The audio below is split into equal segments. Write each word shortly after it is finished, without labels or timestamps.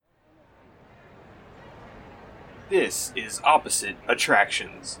This is Opposite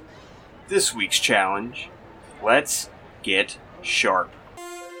Attractions. This week's challenge, let's get sharp.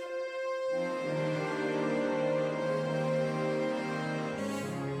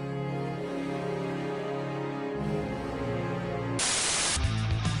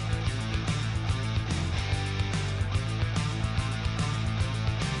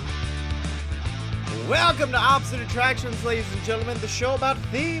 Welcome to Opposite Attractions, ladies and gentlemen, the show about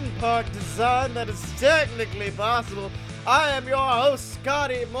theme park design that is technically possible. I am your host,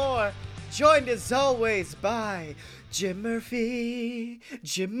 Scotty Moore, joined as always by Jim Murphy.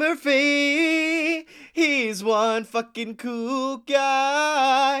 Jim Murphy, he's one fucking cool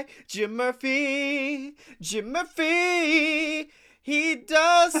guy. Jim Murphy, he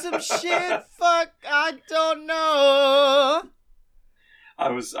does some shit, fuck, I don't know. I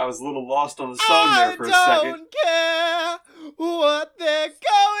was a little lost on the song there for a second. I don't care what they're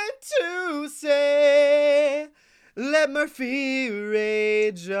going to say. Let Murphy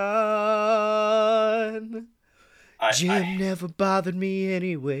rage on. Jim never bothered me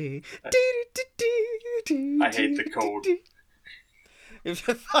anyway. I hate the cold.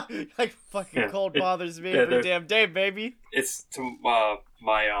 Like fucking cold bothers me every damn day, baby. It's my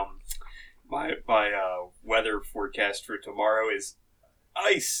weather forecast for tomorrow is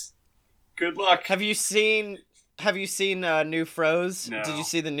ice. Good luck. Have you seen New Froze? No. Did you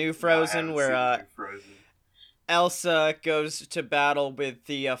see the New Frozen No, where Elsa goes to battle with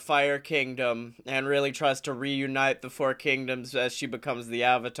the Fire Kingdom and really tries to reunite the four kingdoms as she becomes the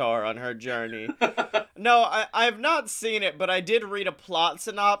Avatar on her journey? No, I have not seen it, but I did read a plot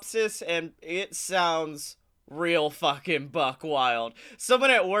synopsis and it sounds real fucking buck wild.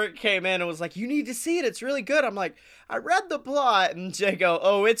 Someone at work came in and was like, "You need to see it, it's really good." I'm like, "I read the plot," and Jay go,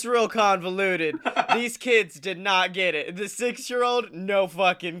 "Oh, it's real convoluted. These kids did not get it. The 6-year-old, no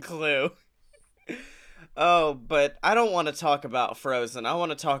fucking clue." Oh, but I don't want to talk about Frozen. I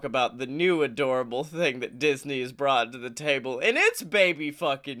want to talk about the new adorable thing that Disney has brought to the table, and it's Baby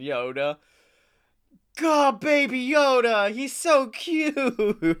fucking Yoda. God, Baby Yoda, he's so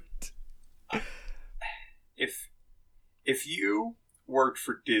cute. If you worked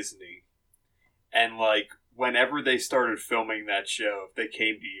for Disney and like whenever they started filming that show, if they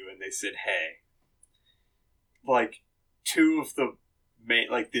came to you and they said, "Hey, like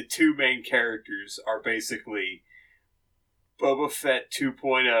the two main characters are basically Boba Fett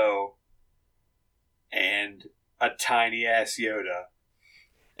 2.0 and a tiny ass Yoda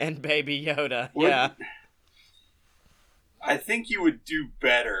and Baby Yoda," yeah. I think you would do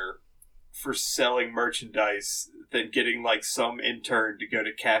better for selling merchandise than getting like some intern to go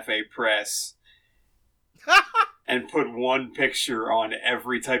to Cafe Press and put one picture on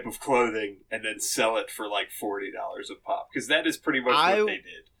every type of clothing and then sell it for like $40 a pop, because that is pretty much what they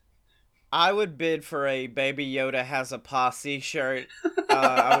did. I would bid for a Baby Yoda has a posse shirt.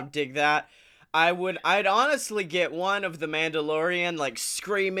 I would dig that. I'd honestly get one of the Mandalorian like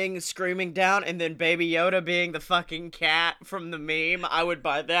screaming down, and then Baby Yoda being the fucking cat from the meme. I would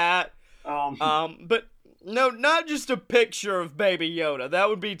buy that. But no, not just a picture of Baby Yoda. That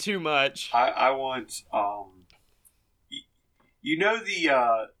would be too much. I want, you know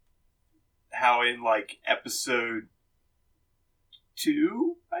the, how in like episode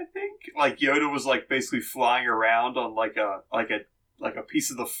 2, I think, like Yoda was like basically flying around on like a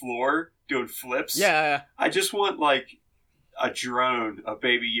piece of the floor doing flips. Yeah. I just want like a drone, a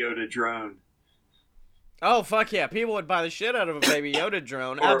Baby Yoda drone. Oh, fuck yeah. People would buy the shit out of a Baby Yoda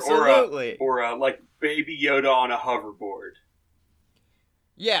drone. Absolutely. Or like Baby Yoda on a hoverboard.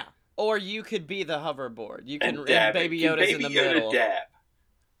 Yeah. Or you could be the hoverboard. You can, and Baby Yoda's in the middle. Dab.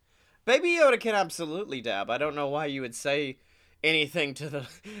 Baby Yoda can absolutely dab. I don't know why you would say anything to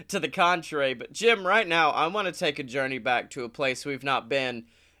the contrary. But Jim, right now, I want to take a journey back to a place we've not been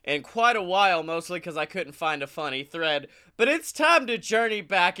in quite a while, mostly because I couldn't find a funny thread. But it's time to journey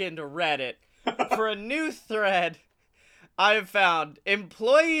back into Reddit. For a new thread, I have found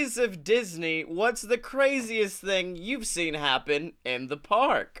employees of Disney, what's the craziest thing you've seen happen in the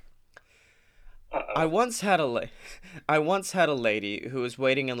park? Uh-oh. I once had a lady who was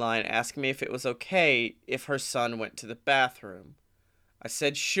waiting in line ask me if it was okay if her son went to the bathroom. I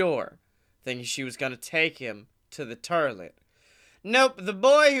said sure, thinking she was going to take him to the toilet. Nope, the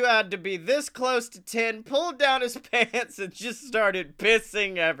boy who had to be this close to 10 pulled down his pants and just started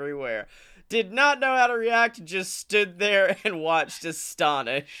pissing everywhere. Did not know how to react, just stood there and watched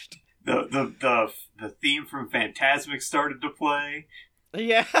astonished. The theme from Fantasmic started to play.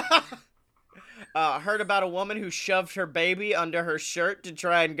 Yeah. Heard about a woman who shoved her baby under her shirt to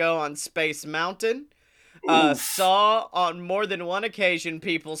try and go on Space Mountain. Saw on more than one occasion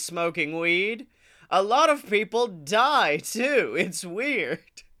people smoking weed. A lot of people die, too. It's weird.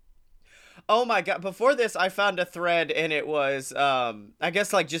 Oh my god, before this, I found a thread, and it was, I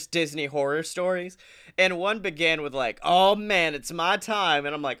guess, like, just Disney horror stories, and one began with, like, oh man, it's my time,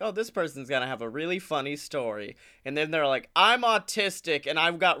 and I'm like, oh, this person's gonna have a really funny story, and then they're like, I'm autistic, and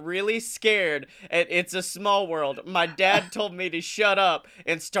I've got really scared, and It's a Small World. My dad told me to shut up,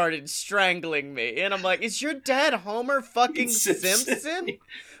 and started strangling me, and I'm like, is your dad Homer fucking Simpson?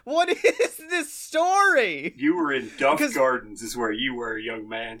 What is this story? You were in Duff Gardens is where you were, young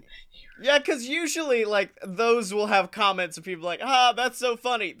man. Yeah, because usually, like, those will have comments of people like, that's so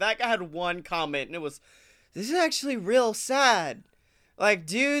funny. That guy had one comment, and it was, this is actually real sad. Like,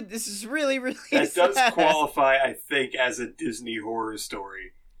 dude, this is really, really sad. That does qualify, I think, as a Disney horror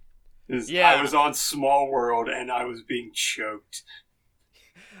story. Yeah. I was on Small World, and I was being choked.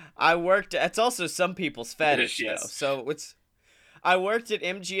 It's also some people's fetish, yes. though. So, I worked at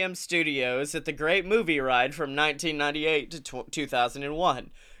MGM Studios at the Great Movie Ride from 1998 to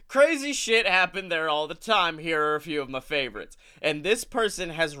 2001. Crazy shit happened there all the time. Here are a few of my favorites. And this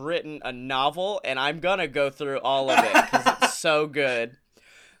person has written a novel, and I'm gonna go through all of it, because it's so good.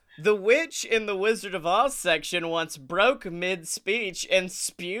 The witch in the Wizard of Oz section once broke mid-speech and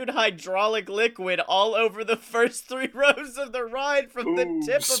spewed hydraulic liquid all over the first 3 rows of the ride from the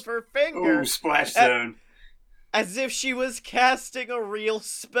tip of her finger. Ooh, splash zone. As if she was casting a real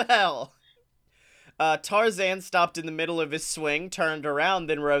spell. Tarzan stopped in the middle of his swing, turned around,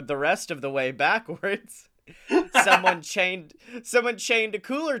 then rode the rest of the way backwards. Someone chained a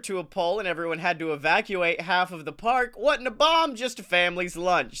cooler to a pole, and everyone had to evacuate half of the park. Wasn't a bomb, just a family's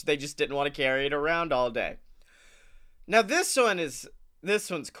lunch. They just didn't want to carry it around all day. Now this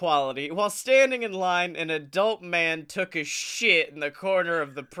one's quality. While standing in line, an adult man took a shit in the corner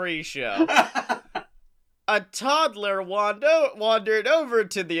of the pre-show. A toddler wandered over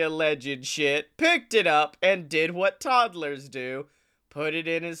to the alleged shit, picked it up, and did what toddlers do, put it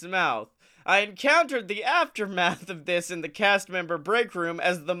in his mouth. I encountered the aftermath of this in the cast member break room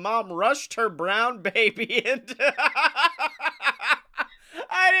as the mom rushed her brown baby into...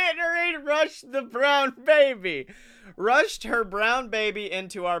 I didn't read rush the brown baby. Rushed her brown baby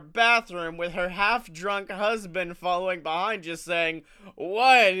into our bathroom with her half-drunk husband following behind just saying,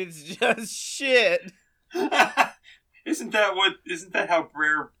 what? It's just shit. Isn't that how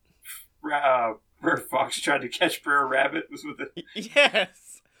Brer Fox tried to catch Brer Rabbit? Was with it?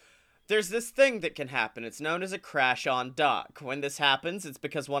 Yes. There's this thing that can happen. It's known as a crash on dock. When this happens, it's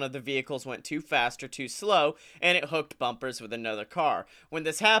because one of the vehicles went too fast or too slow, and it hooked bumpers with another car. When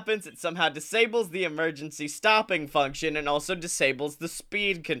this happens, it somehow disables the emergency stopping function and also disables the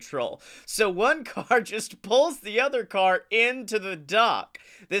speed control. So one car just pulls the other car into the dock.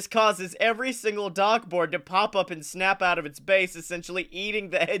 This causes every single dock board to pop up and snap out of its base, essentially eating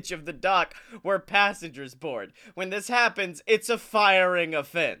the edge of the dock where passengers board. When this happens, it's a firing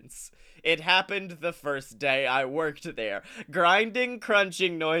offense. It happened the first day I worked there. Grinding,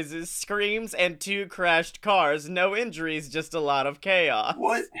 crunching noises, screams, and 2 crashed cars. No injuries, just a lot of chaos.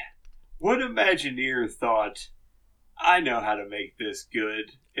 What Imagineer thought, I know how to make this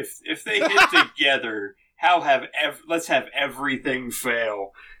good. If they get together, let's have everything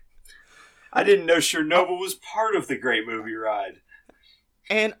fail. I didn't know Chernobyl was part of the Great Movie Ride.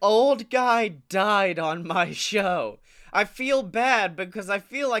 An old guy died on my show. I feel bad because I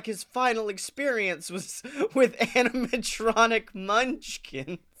feel like his final experience was with animatronic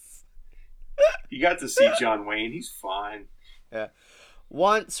munchkins. You got to see John Wayne. He's fine. Yeah.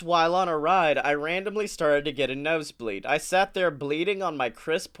 Once, while on a ride, I randomly started to get a nosebleed. I sat there bleeding on my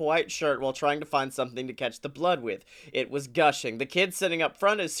crisp white shirt while trying to find something to catch the blood with. It was gushing. The kid sitting up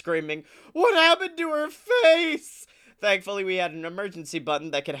front is screaming, "What happened to her face?" Thankfully, we had an emergency button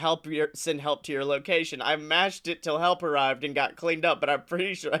that could send help to your location. I mashed it till help arrived and got cleaned up, but I'm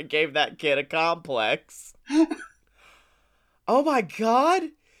pretty sure I gave that kid a complex. Oh my god!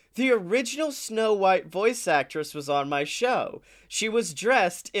 The original Snow White voice actress was on my show. She was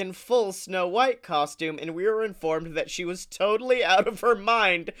dressed in full Snow White costume, and we were informed that she was totally out of her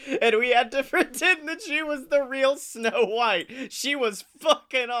mind, and we had to pretend that she was the real Snow White. She was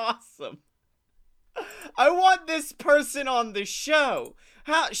fucking awesome. I want this person on the show.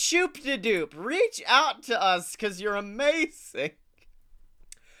 Shoop-de-doop, reach out to us, because you're amazing.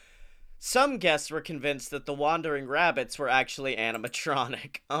 Some guests were convinced that the wandering rabbits were actually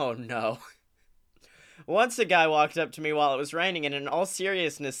animatronic. Oh no. Once a guy walked up to me while it was raining and in all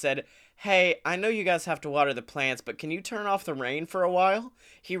seriousness said, "Hey, I know you guys have to water the plants, but can you turn off the rain for a while?"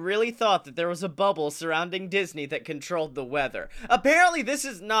 He really thought that there was a bubble surrounding Disney that controlled the weather. Apparently this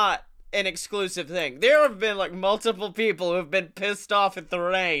is not an exclusive thing. There have been like multiple people who have been pissed off at the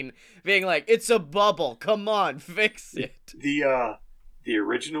rain, being like, "It's a bubble. Come on, fix it." The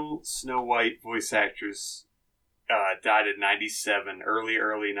original Snow White voice actress died at 97,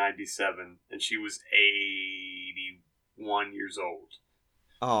 early 97, and she was 81 years old.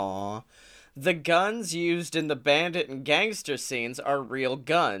 Aww. The guns used in the bandit and gangster scenes are real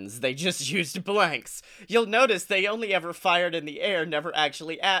guns. They just used blanks. You'll notice they only ever fired in the air, never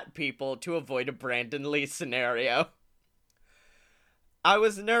actually at people, to avoid a Brandon Lee scenario. I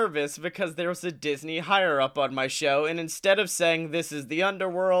was nervous because there was a Disney higher-up on my show, and instead of saying this is the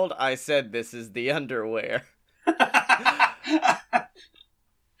underworld, I said this is the underwear.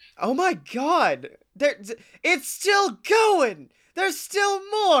 Oh my god! It's still going! There's still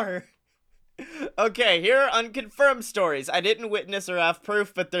more! Okay, here are unconfirmed stories. I didn't witness or have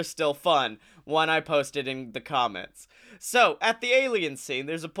proof, but they're still fun. One I posted in the comments. So, at the alien scene,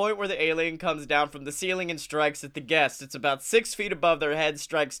 there's a point where the alien comes down from the ceiling and strikes at the guests. It's about 6 feet above their heads,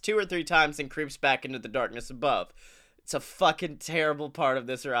 strikes 2 or 3 times, and creeps back into the darkness above. It's a fucking terrible part of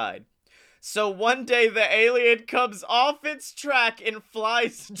this ride. So one day the alien comes off its track and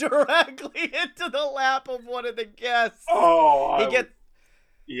flies directly into the lap of one of the guests. Oh,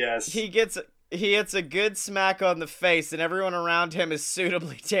 yes. He hits a good smack on the face, and everyone around him is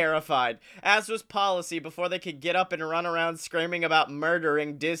suitably terrified. As was policy, before they could get up and run around screaming about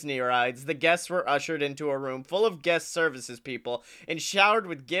murdering Disney rides, the guests were ushered into a room full of guest services people and showered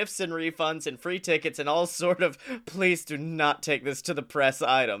with gifts and refunds and free tickets and all sort of "please do not take this to the press"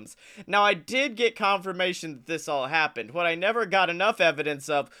 items. Now, I did get confirmation that this all happened. What I never got enough evidence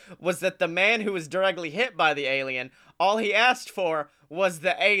of was that the man who was directly hit by the alien, all he asked for was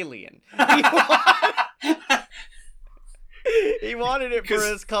the alien. He wanted it for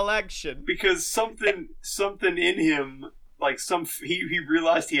his collection. Because something in him, like he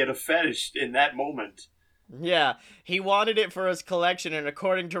realized he had a fetish in that moment. Yeah, he wanted it for his collection, and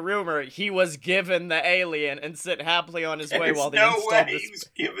according to rumor, he was given the alien and sent happily on his way while they installed There's no way he was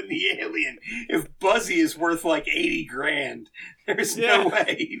given the alien. If Buzzy is worth like 80 grand, there's no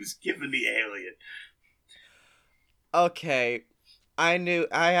way he was given the alien. Okay, I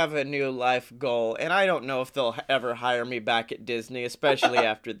have a new life goal, and I don't know if they'll ever hire me back at Disney, especially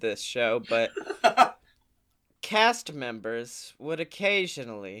after this show, but cast members would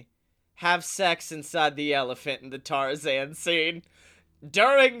occasionally have sex inside the elephant in the Tarzan scene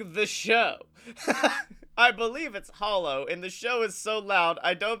during the show. I believe it's hollow, and the show is so loud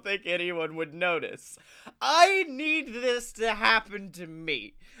I don't think anyone would notice. I need this to happen to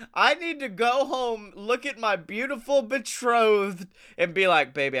me. I need to go home, look at my beautiful betrothed, and be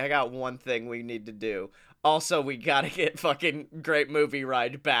like, "Baby, I got one thing we need to do. Also, we gotta get fucking Great Movie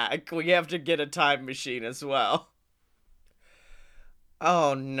Ride back. We have to get a time machine as well."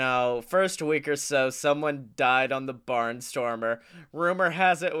 Oh no, first week or so, someone died on the Barnstormer. Rumor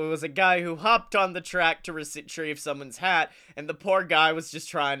has it was a guy who hopped on the track to retrieve someone's hat, and the poor guy was just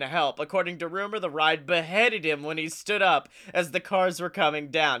trying to help. According to rumor, the ride beheaded him when he stood up as the cars were coming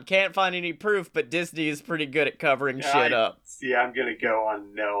down. Can't find any proof, but Disney is pretty good at covering shit up. Yeah, I'm gonna go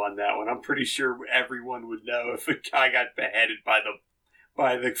on no on that one. I'm pretty sure everyone would know if a guy got beheaded by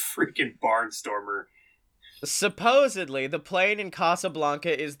the freaking Barnstormer. Supposedly, the plane in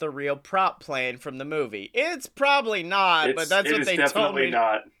Casablanca is the real prop plane from the movie. It's probably not, but that's what they told me.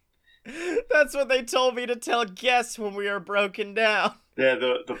 Not. That's what they told me to tell guests when we were broken down. Yeah,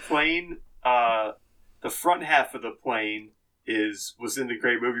 the plane, the front half of the plane was in the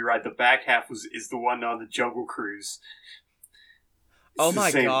Great Movie Ride. The back half is the one on the Jungle Cruise. Oh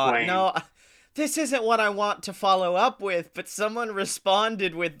my god! Plane. No. This isn't what I want to follow up with, but someone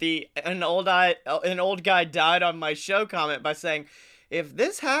responded with an old guy died on my show comment by saying, "If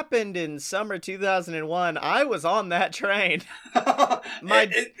this happened in summer 2001, I was on that train."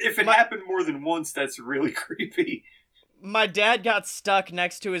 If it happened more than once, that's really creepy. My dad got stuck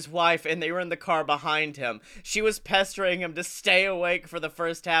next to his wife, and they were in the car behind him. She was pestering him to stay awake for the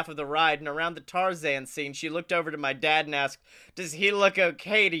first half of the ride, and around the Tarzan scene, she looked over to my dad and asked, "Does he look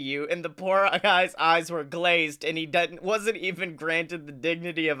okay to you?" And the poor guy's eyes were glazed, and he wasn't even granted the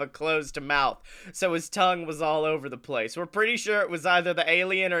dignity of a closed mouth, so his tongue was all over the place. We're pretty sure it was either the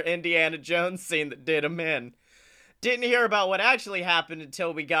Alien or Indiana Jones scene that did him in. Didn't hear about what actually happened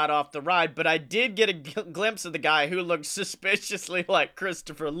until we got off the ride, but I did get a glimpse of the guy who looked suspiciously like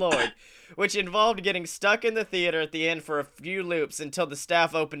Christopher Lloyd, which involved getting stuck in the theater at the end for a few loops until the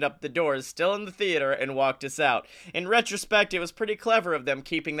staff opened up the doors, still in the theater, and walked us out. In retrospect, it was pretty clever of them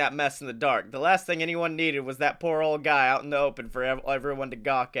keeping that mess in the dark. The last thing anyone needed was that poor old guy out in the open for everyone to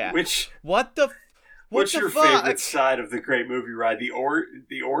gawk at. What What's the your fuck? favorite side of the Great Movie Ride? The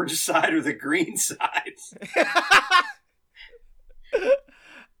orange side or the green side?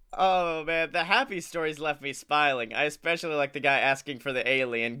 Oh man, the happy stories left me smiling. I especially like the guy asking for the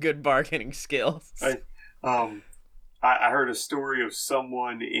alien. Good bargaining skills. Um, I heard a story of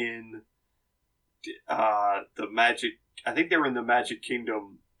someone in the Magic. I think they were in the Magic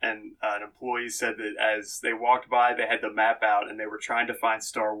Kingdom, and an employee said that as they walked by, they had the map out and they were trying to find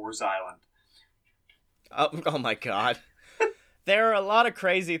Star Wars Island. Oh my god. There are a lot of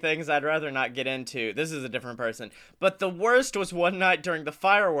crazy things I'd rather not get into. This is a different person. But the worst was one night during the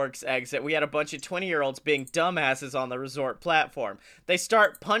fireworks exit, we had a bunch of 20-year-olds being dumbasses on the resort platform. They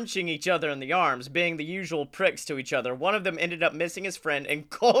start punching each other in the arms, being the usual pricks to each other. One of them ended up missing his friend and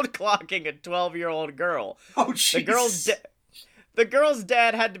cold clocking a 12-year-old girl. Oh, jeez. The girl's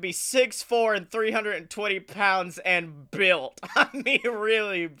dad had to be 6'4" and 320 pounds and built. I mean,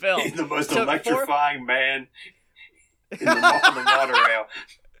 really built. He's the most electrifying man in the monorail.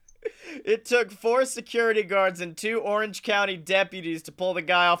 It took 4 security guards and 2 Orange County deputies to pull the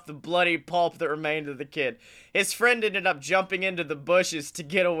guy off the bloody pulp that remained of the kid. His friend ended up jumping into the bushes to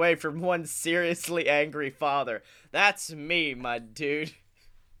get away from one seriously angry father. That's me, my dude.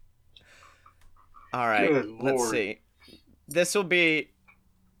 Alright, let's see. This will be...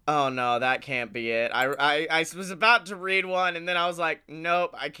 Oh no, that can't be it. I was about to read one and then I was like,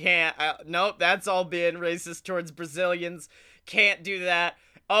 nope, I can't. Nope, that's all being racist towards Brazilians. Can't do that.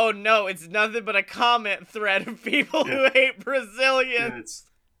 Oh no, it's nothing but a comment thread of people who hate Brazilians.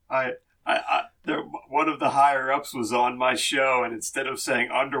 One of the higher ups was on my show, and instead of saying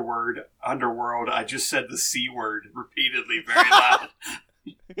underworld, I just said the C word repeatedly, very loud.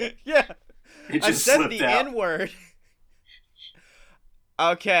 Yeah, it just I said slipped the out. N word.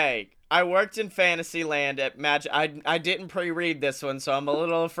 Okay, I worked in Fantasyland at Magic. I didn't pre-read this one, so I'm a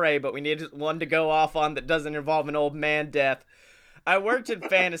little afraid, but we need one to go off on that doesn't involve an old man death. I worked in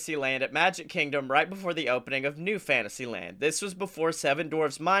Fantasyland at Magic Kingdom right before the opening of New Fantasyland. This was before Seven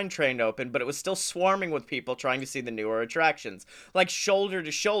Dwarfs Mine Train opened, but it was still swarming with people trying to see the newer attractions, like shoulder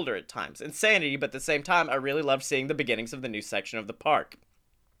to shoulder at times. Insanity, but at the same time, I really loved seeing the beginnings of the new section of the park.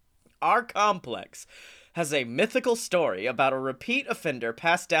 Our complex has a mythical story about a repeat offender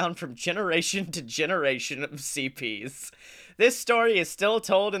passed down from generation to generation of CPs. This story is still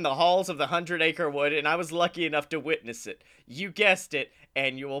told in the halls of the 100 Acre Wood, and I was lucky enough to witness it. You guessed it,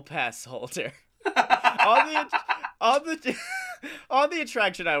 annual pass holder. On the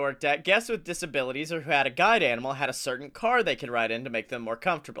attraction I worked at, guests with disabilities or who had a guide animal had a certain car they could ride in to make them more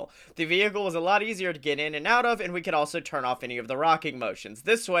comfortable. The vehicle was a lot easier to get in and out of, and we could also turn off any of the rocking motions.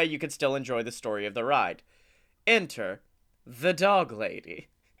 This way, you could still enjoy the story of the ride. Enter the dog lady.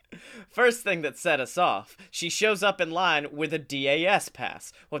 First thing that set us off, she shows up in line with a DAS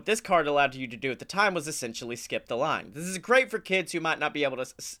pass. What this card allowed you to do at the time was essentially skip the line. This is great for kids who might not be able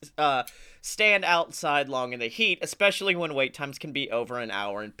to stand outside long in the heat, especially when wait times can be over an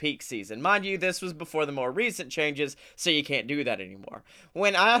hour in peak season. Mind you, this was before the more recent changes, so you can't do that anymore.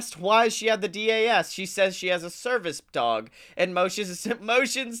 When asked why she had the DAS, she says she has a service dog and motions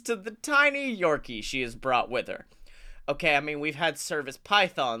to the tiny Yorkie she has brought with her. Okay, I mean, we've had service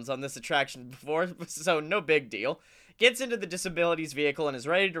pythons on this attraction before, so no big deal. Gets into the disabilities vehicle and is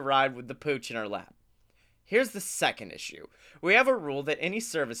ready to ride with the pooch in her lap. Here's the second issue. We have a rule that any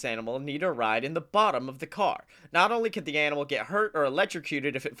service animal need a ride in the bottom of the car. Not only could the animal get hurt or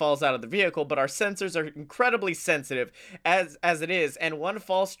electrocuted if it falls out of the vehicle, but our sensors are incredibly sensitive as it is, and one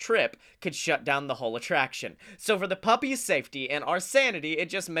false trip could shut down the whole attraction. So for the puppy's safety and our sanity, it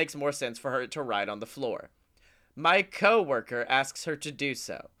just makes more sense for her to ride on the floor. My co-worker asks her to do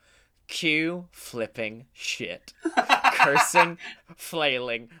so. Cue flipping shit. Cursing,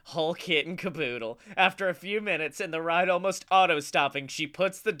 flailing, whole kit and caboodle. After a few minutes and the ride almost auto-stopping, she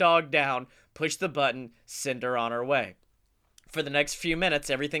puts the dog down, push the button, send her on her way. For the next few minutes,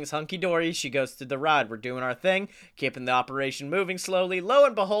 everything's hunky-dory. She goes through the ride. We're doing our thing, keeping the operation moving slowly. Lo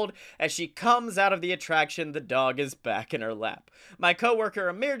and behold, as she comes out of the attraction, the dog is back in her lap. My coworker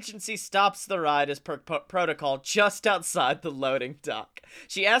emergency stops the ride as per protocol just outside the loading dock.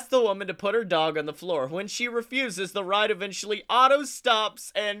 She asks the woman to put her dog on the floor. When she refuses, the ride eventually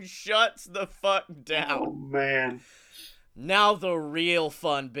auto-stops and shuts the fuck down. Oh, man. Now the real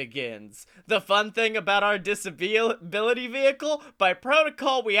fun begins. The fun thing about our disability vehicle, by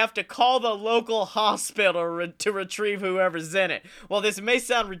protocol, we have to call the local hospital to retrieve whoever's in it. While this may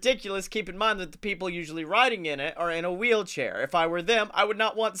sound ridiculous, keep in mind that the people usually riding in it are in a wheelchair. If I were them, I would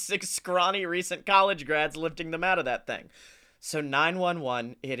not want 6 scrawny recent college grads lifting them out of that thing. So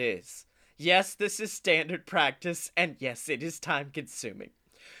 911 it is. Yes, this is standard practice, and yes, it is time-consuming.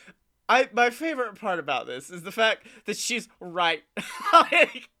 My favorite part about this is the fact that she's right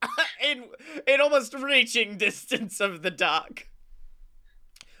like, in almost reaching distance of the dock.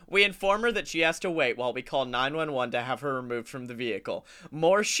 We inform her that she has to wait while we call 911 to have her removed from the vehicle.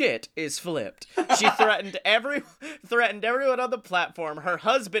 More shit is flipped. She threatened everyone on the platform. Her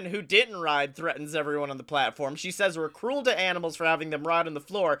husband, who didn't ride, threatens everyone on the platform. She says we're cruel to animals for having them ride on the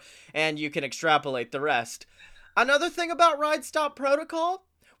floor, and you can extrapolate the rest. Another thing about ride stop protocol?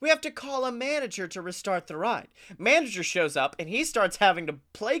 We have to call a manager to restart the ride. Manager shows up, and he starts having to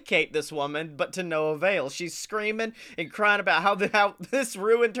placate this woman, but to no avail. She's screaming and crying about how this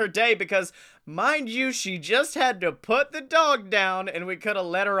ruined her day because, mind you, she just had to put the dog down, and we could have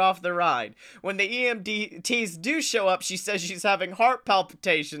let her off the ride. When the EMTs do show up, she says she's having heart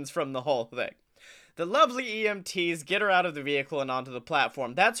palpitations from the whole thing. The lovely EMTs get her out of the vehicle and onto the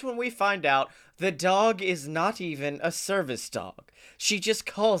platform. That's when we find out the dog is not even a service dog. She just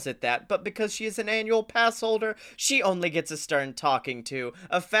calls it that, but because she is an annual pass holder, she only gets a stern talking to,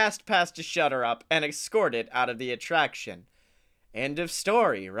 a fast pass to shut her up, and escorted out of the attraction. End of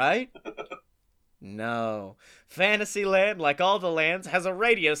story, right? No. Fantasyland, like all the lands, has a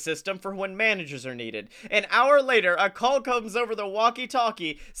radio system for when managers are needed. An hour later, a call comes over the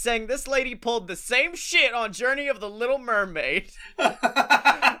walkie-talkie saying this lady pulled the same shit on Journey of the Little Mermaid.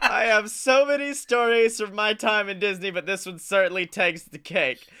 I have so many stories from my time in Disney, but this one certainly takes the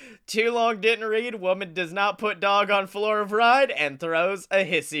cake. Too long didn't read, woman does not put dog on floor of ride, and throws a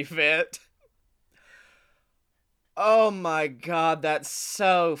hissy fit. Oh my god, that's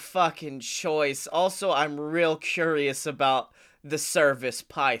so fucking choice. Also, I'm real curious about the service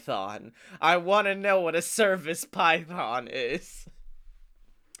python. I want to know what a service python is.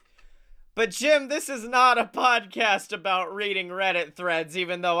 But Jim, this is not a podcast about reading Reddit threads,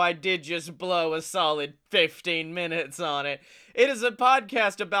 even though I did just blow a solid 15 minutes on it. It is a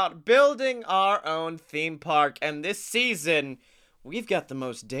podcast about building our own theme park, and this season, we've got the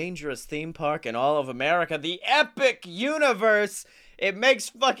most dangerous theme park in all of America, the Epic Universe. It makes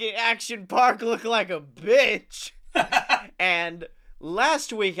fucking Action Park look like a bitch. And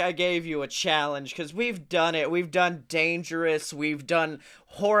last week I gave you a challenge, because we've done it. We've done dangerous, we've done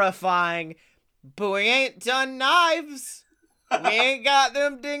horrifying, but we ain't done knives. We ain't got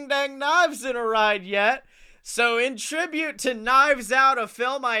them ding-dang knives in a ride yet. So in tribute to Knives Out, a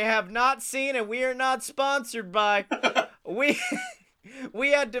film I have not seen and we are not sponsored by, we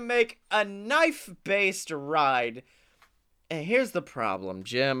had to make a knife-based ride. And here's the problem,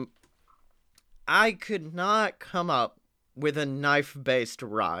 Jim. I could not come up with a knife-based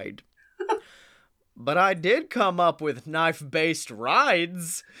ride. But I did come up with knife-based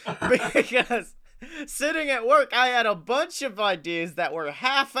rides. Because sitting at work, I had a bunch of ideas that were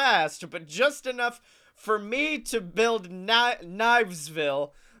half-assed, but just enough for me to build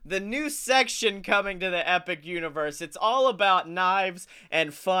Knivesville, the new section coming to the Epic Universe. It's all about knives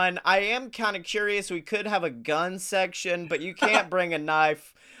and fun. I am kind of curious. We could have a gun section, but you can't bring a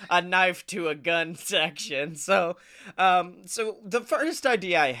knife to a gun section. So the first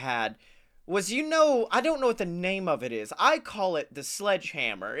idea I had was, I don't know what the name of it is. I call it the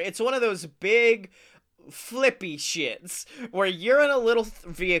sledgehammer. It's one of those big flippy shits where you're in a little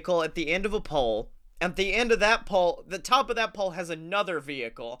vehicle at the end of a pole. At the end of that pole, the top of that pole has another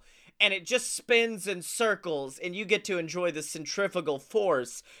vehicle, and it just spins in circles, and you get to enjoy the centrifugal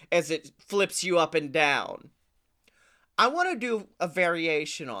force as it flips you up and down. I want to do a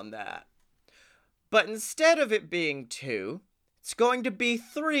variation on that. But instead of it being 2, it's going to be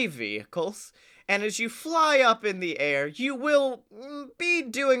 3 vehicles, and as you fly up in the air, you will be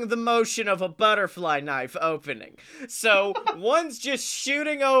doing the motion of a butterfly knife opening. So one's just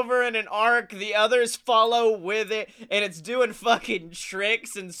shooting over in an arc, the others follow with it, and it's doing fucking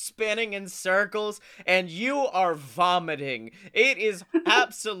tricks and spinning in circles, and you are vomiting. It is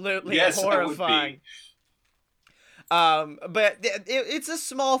absolutely horrifying. But it's a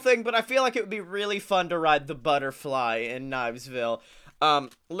small thing, but I feel like it would be really fun to ride the butterfly in Knivesville.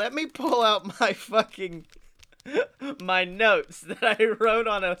 Let me pull out my notes that I wrote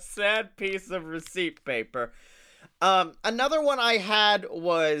on a sad piece of receipt paper. Another one I had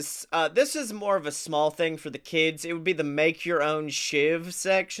was, this is more of a small thing for the kids. It would be the make your own shiv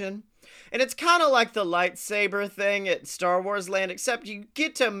section. And it's kind of like the lightsaber thing at Star Wars Land, except you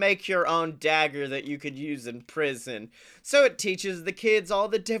get to make your own dagger that you could use in prison. So it teaches the kids all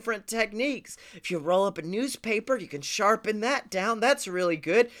the different techniques. If you roll up a newspaper, you can sharpen that down. That's really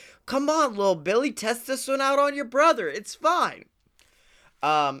good. Come on, little Billy, test this one out on your brother. It's fine.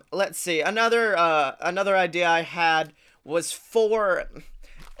 Let's see. Another idea I had was for,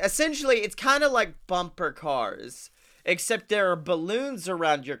 essentially, it's kind of like bumper cars. except there are balloons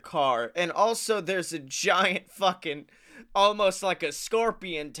around your car, and also there's a giant fucking, almost like a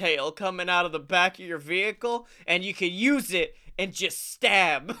scorpion tail coming out of the back of your vehicle, and you can use it and just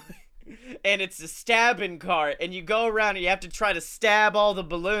stab. And it's a stabbing cart, and you go around and you have to try to stab all the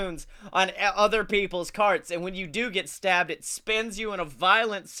balloons on other people's carts, and when you do get stabbed, it spins you in a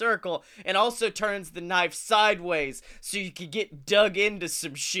violent circle and also turns the knife sideways so you can get dug into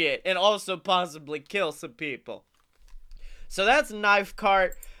some shit and also possibly kill some people. So that's knife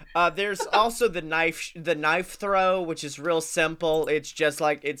cart. There's also the knife throw, which is real simple. It's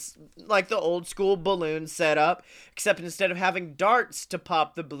like the old school balloon setup, except instead of having darts to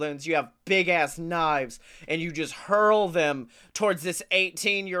pop the balloons, you have big ass knives, and you just hurl them towards this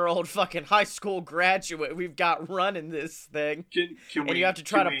 18-year-old fucking high school graduate we've got running this thing. And you have to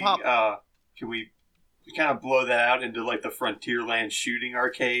try to pop. Can we kind of blow that out into like the Frontierland shooting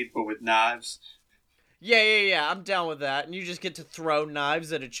arcade, but with knives? Yeah, I'm down with that. And you just get to throw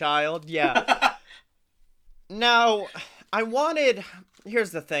knives at a child. Yeah. Now,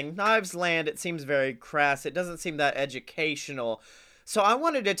 here's the thing. Knives Land, it seems very crass. It doesn't seem that educational. So I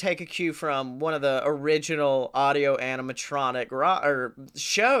wanted to take a cue from one of the original audio animatronic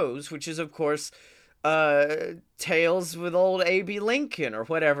shows, which is, of course, Tales with Old A.B. Lincoln, or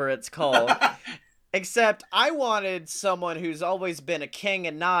whatever it's called. Except I wanted someone who's always been a king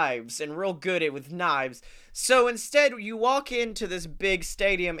of knives and real good with knives. So instead, you walk into this big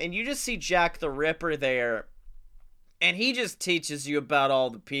stadium and you just see Jack the Ripper there. And he just teaches you about all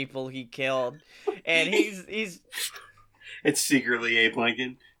the people he killed. And he's... It's secretly Abe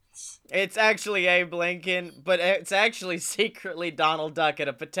Lincoln. It's actually Abe Lincoln, but it's actually secretly Donald Duck in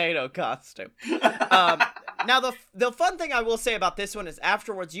a potato costume. Now, the fun thing I will say about this one is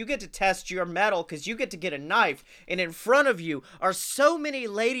afterwards you get to test your mettle because you get to get a knife, and in front of you are so many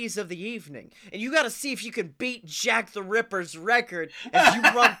ladies of the evening, and you got to see if you can beat Jack the Ripper's record as you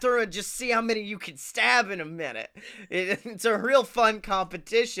run through and just see how many you can stab in a minute. It's a real fun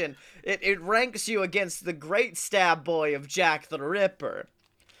competition. It ranks you against the great stab boy of Jack the Ripper.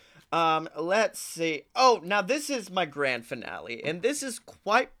 Let's see. Oh, now this is my grand finale, and this is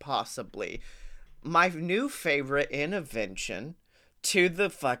quite possibly my new favorite intervention to the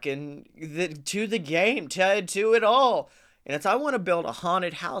game, to it all. And it's, I want to build a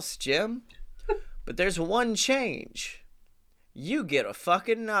haunted house, Jim. But there's one change. You get a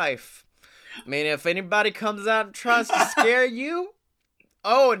fucking knife. I mean, if anybody comes out and tries to scare you,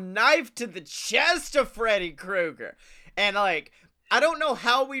 a knife to the chest of Freddy Krueger. And like, I don't know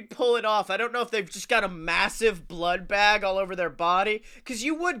how we'd pull it off. I don't know if they've just got a massive blood bag all over their body. Because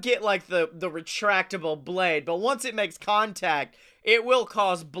you would get, like, the retractable blade. But once it makes contact, it will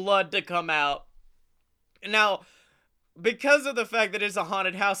cause blood to come out. Now, because of the fact that it's a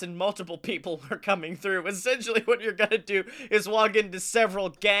haunted house and multiple people are coming through, essentially what you're gonna do is walk into several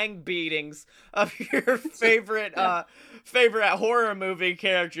gang beatings of your favorite horror movie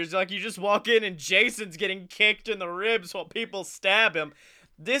characters. Like, you just walk in and Jason's getting kicked in the ribs while people stab him.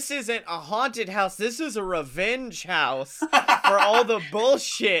 This isn't a haunted house. This is a revenge house for all the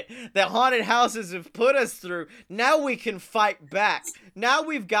bullshit that haunted houses have put us through. Now we can fight back. Now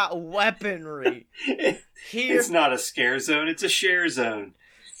we've got weaponry. It's not a scare zone. It's a share zone.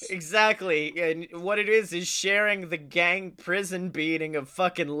 Exactly. And what it is sharing the gang prison beating of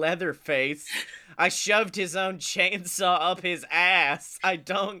fucking Leatherface. I shoved his own chainsaw up his ass. I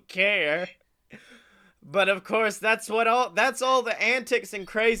don't care. But of course, that's all the antics and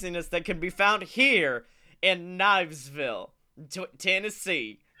craziness that can be found here in Knivesville,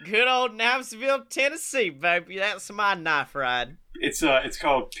 Tennessee. Good old Knivesville, Tennessee, baby. That's my knife ride. It's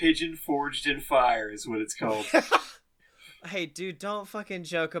called Pigeon Forged in Fire is what it's called. Hey, dude, don't fucking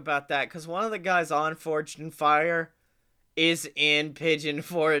joke about that, because one of the guys on Forged in Fire is in Pigeon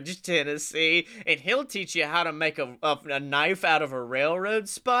Forge, Tennessee, and he'll teach you how to make a knife out of a railroad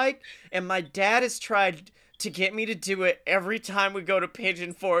spike, and my dad has tried to get me to do it every time we go to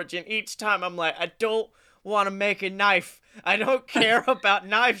Pigeon Forge, and each time I'm like, I don't want to make a knife. I don't care about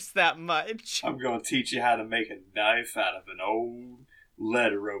knives that much. I'm going to teach you how to make a knife out of an old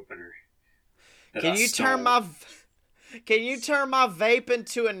letter opener. Can you turn my vape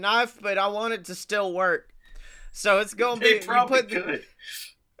into a knife, but I want it to still work? So it's gonna be,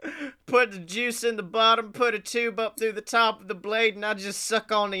 put the juice in the bottom, put a tube up through the top of the blade, and I just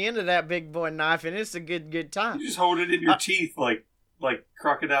suck on the end of that big boy knife, and it's a good time. You just hold it in your teeth like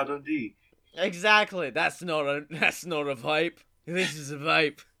Crocodile Dundee. Exactly. That's not a vape. This is a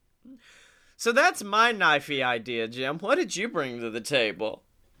vape. So that's my knifey idea, Jim. What did you bring to the table?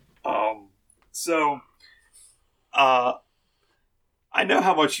 I know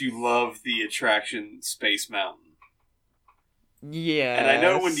how much you love the attraction Space Mountain. Yes. And I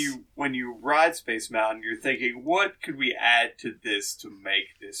know when you ride Space Mountain, you're thinking, what could we add to this to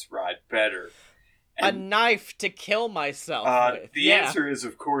make this ride better? And a knife to kill myself with. The answer is,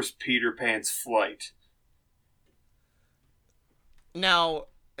 of course, Peter Pan's flight. Now,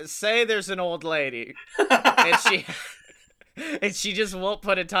 say there's an old lady, and she just won't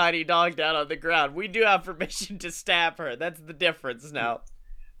put a tiny dog down on the ground. We do have permission to stab her. That's the difference now.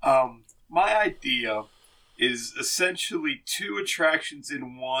 My idea is essentially two attractions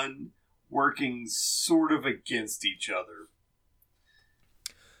in one working sort of against each other.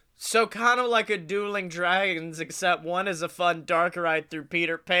 So kind of like a Dueling Dragons, except one is a fun dark ride through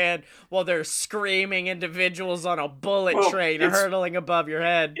Peter Pan, while there's screaming individuals on a bullet train hurtling above your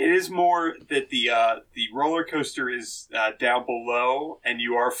head. It is more that the roller coaster is down below, and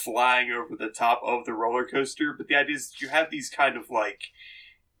you are flying over the top of the roller coaster. But the idea is you have these kind of like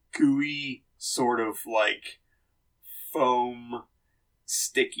gooey, sort of like foam,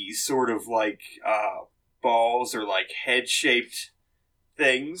 sticky, sort of like balls or like head-shaped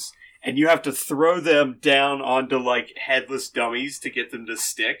things, and you have to throw them down onto like headless dummies to get them to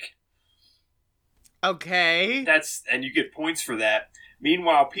stick. Okay. And you get points for that.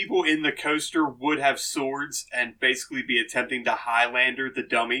 Meanwhile, people in the coaster would have swords and basically be attempting to Highlander the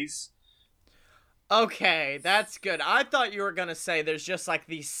dummies. Okay, that's good. I thought you were gonna say there's just like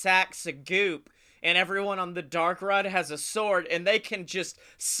these sacks of goop, and everyone on the dark ride has a sword, and they can just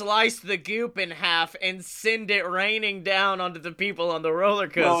slice the goop in half and send it raining down onto the people on the roller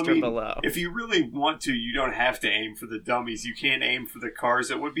coaster below. If you really want to, you don't have to aim for the dummies. You can't aim for the cars.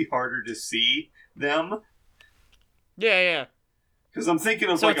 It would be harder to see them. Yeah. Because I'm thinking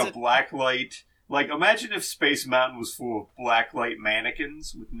of like a black light. Like, imagine if Space Mountain was full of black light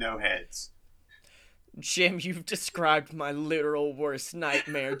mannequins with no heads. Jim, you've described my literal worst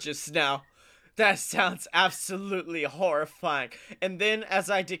nightmare just now. That sounds absolutely horrifying. And then as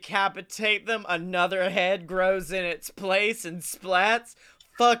I decapitate them, another head grows in its place and splats.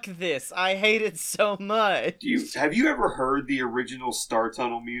 Fuck this. I hate it so much. Have you ever heard the original Star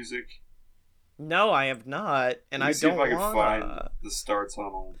Tunnel music? No, I have not. And I don't want to. See if I can find the Star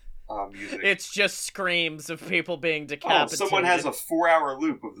Tunnel music. It's just screams of people being decapitated. Oh, someone has a 4-hour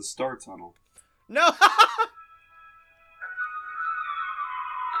loop of the Star Tunnel. No!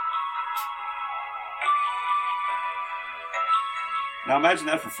 Now imagine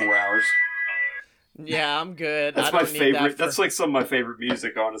that for 4 hours. Yeah, I'm good. That's my favorite. That's like some of my favorite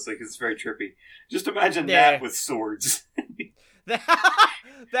music, honestly, because it's very trippy. Just imagine that with swords.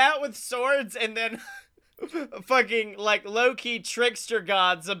 that with swords, and then fucking like low-key trickster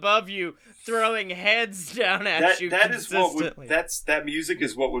gods above you throwing heads down at you. That music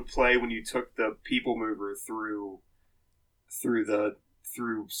is what would play when you took the People Mover through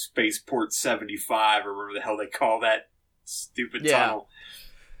Spaceport 75 or whatever the hell they call that stupid tunnel.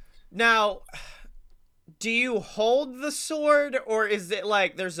 Now, do you hold the sword, or is it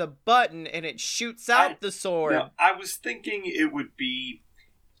like there's a button and it shoots out the sword? No, I was thinking it would be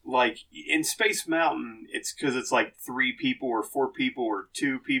like in Space Mountain, it's because it's like 3 people or 4 people or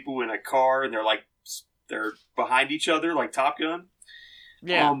 2 people in a car, and they're behind each other like Top Gun.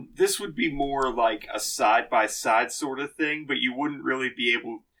 Yeah. This would be more like a side-by-side sort of thing, but you wouldn't really be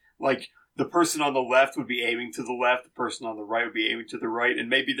able, like, the person on the left would be aiming to the left, the person on the right would be aiming to the right, and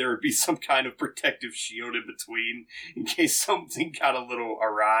maybe there would be some kind of protective shield in between in case something got a little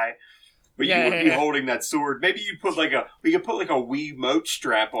awry. But you wouldn't be holding that sword. Maybe we could put like a wee moat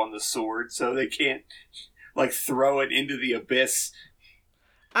strap on the sword so they can't like throw it into the abyss.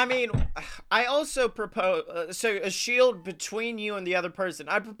 I mean, I also propose so a shield between you and the other person.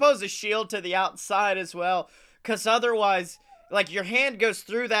 I propose a shield to the outside as well, because otherwise, like, your hand goes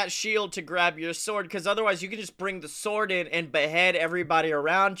through that shield to grab your sword, because otherwise you can just bring the sword in and behead everybody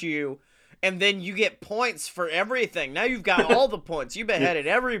around you, and then you get points for everything. Now you've got all the points. You beheaded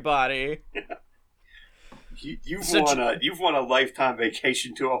everybody. You've won a lifetime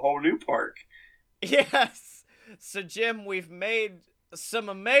vacation to a whole new park. Yes. So, Jim, we've made some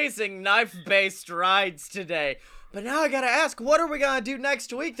amazing knife-based rides today. But now I gotta ask, what are we gonna do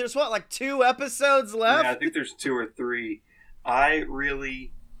next week? There's like 2 episodes left? Yeah, I think there's 2 or 3. I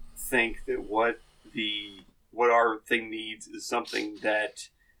really think that what our thing needs is something that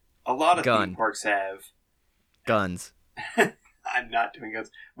a lot of theme parks have. Guns. I'm not doing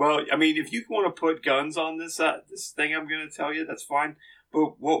guns. Well, I mean, if you want to put guns on this thing I'm going to tell you, that's fine.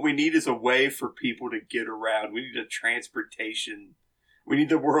 But what we need is a way for people to get around. We need a transportation. We need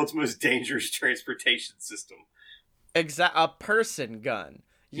the world's most dangerous transportation system. A person gun.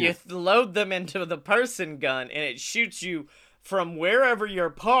 You load them into the person gun, and it shoots you from wherever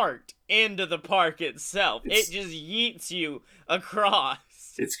you're parked into the park itself. It just yeets you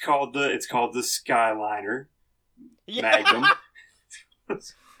across. It's called the Skyliner. Yeah. Magnum.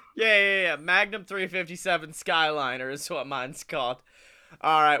 Yeah. Magnum 357 Skyliner is what mine's called.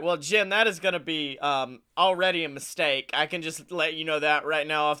 All right, well, Jim, that is going to be already a mistake. I can just let you know that right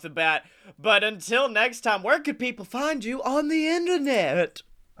now off the bat. But until next time, where could people find you on the internet?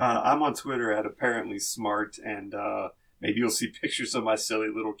 I'm on Twitter at apparently smart, and maybe you'll see pictures of my silly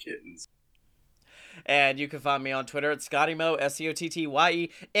little kittens. And you can find me on Twitter at ScottyMo,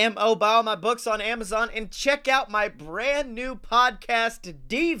 ScottyMo. Buy all my books on Amazon and check out my brand new podcast,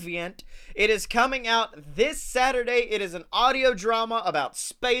 Deviant. It is coming out this Saturday. It is an audio drama about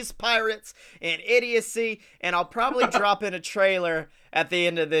space pirates and idiocy, and I'll probably drop in a trailer at the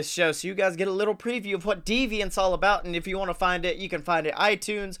end of this show, so you guys get a little preview of what Deviant's all about. And if you want to find it, you can find it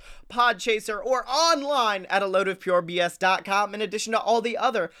iTunes, Podchaser, or online at aloadofpurebs.com, in addition to all the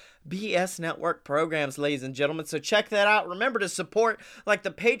other BS Network programs, ladies and gentlemen. So check that out. Remember to support like the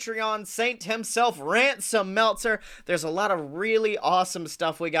Patreon saint himself, Ransom Meltzer. There's a lot of really awesome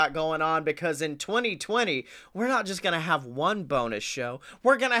stuff we got going on, because in 2020, we're not just going to have one bonus show.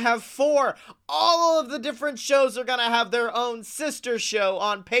 We're going to have 4. All of the different shows are going to have their own sister show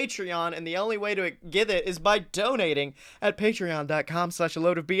on Patreon, and the only way to get it is by donating at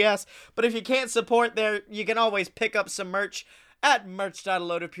patreon.com/aloadofbs. But if you can't support there, you can always pick up some merch at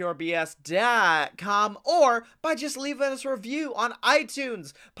merch.aloadofpurebs.com, or by just leaving us a review on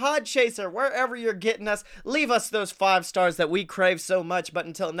iTunes, Podchaser, wherever you're getting us. Leave us those 5 stars that we crave so much. But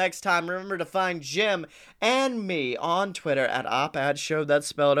until next time, remember to find Jim and me on Twitter at OpAdShow. That's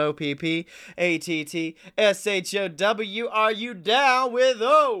spelled OPPATTSHOW. Are you down with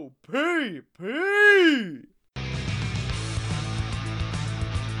OPP?